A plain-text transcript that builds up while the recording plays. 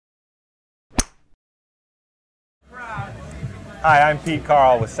Hi, I'm Pete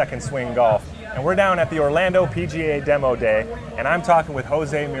Karle with Second Swing Golf, and we're down at the Orlando PGA Demo Day, and I'm talking with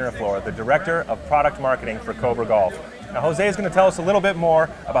Jose Miraflor, the Director of Product Marketing for COBRA Golf. Now, Jose is going to tell us a little bit more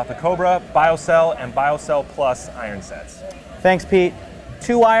about the COBRA BiO CELL and BiO CELL Plus iron sets. Thanks, Pete.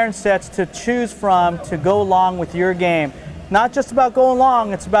 2 iron sets to choose from to go along with your game. Not just about going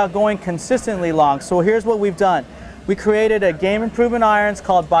long, it's about going consistently long. So here's what we've done. We created a game improvement irons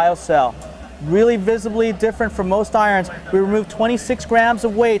called BiO CELL. Really visibly different from most irons. We removed 26 grams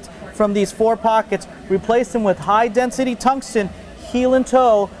of weight from these 4 pockets, replaced them with high density tungsten heel and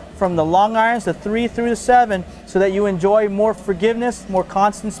toe from the long irons, the 3 through the 7, so that you enjoy more forgiveness, more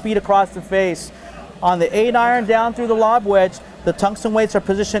constant speed across the face. On the 8 iron down through the lob wedge, the tungsten weights are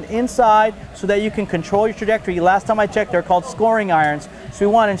positioned inside so that you can control your trajectory. Last time I checked, they're called scoring irons, so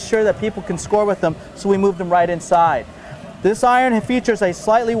we want to ensure that people can score with them, so we move them right inside. This iron features a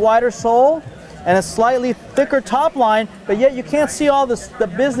slightly wider sole and a slightly thicker top line, but yet you can't see all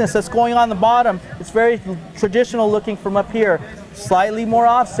the business that's going on the bottom. It's very traditional looking from up here. Slightly more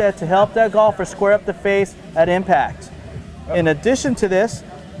offset to help that golfer square up the face at impact. In addition to this,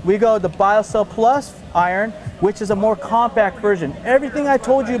 we go the BiO CELL Plus iron, which is a more compact version. Everything I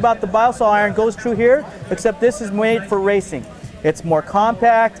told you about the BiO CELL iron goes true here, except this is made for racing. It's more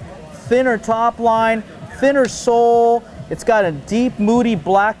compact, thinner top line, thinner sole. It's got a deep, moody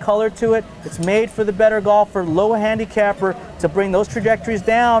black color to it. It's made for the better golfer, low handicapper, to bring those trajectories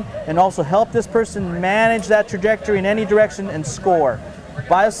down and also help this person manage that trajectory in any direction and score.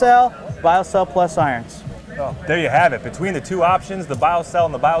 BiO CELL, BiO CELL Plus irons. Well, there you have it. Between the 2 options, the BiO CELL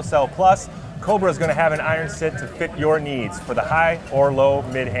and the BiO CELL Plus, COBRA is going to have an iron set to fit your needs for the high or low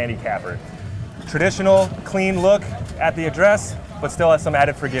mid handicapper. Traditional, clean look at the address, but still has some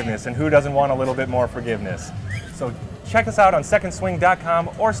added forgiveness. And who doesn't want a little bit more forgiveness? So check us out on secondswing.com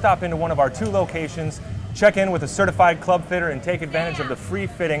or stop into one of our 2 locations. Check in with a certified club fitter and take advantage of the free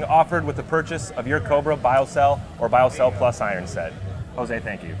fitting offered with the purchase of your COBRA BiO CELL or BiO CELL Plus iron set. Jose,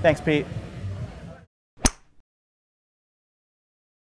 thank you. Thanks, Pete.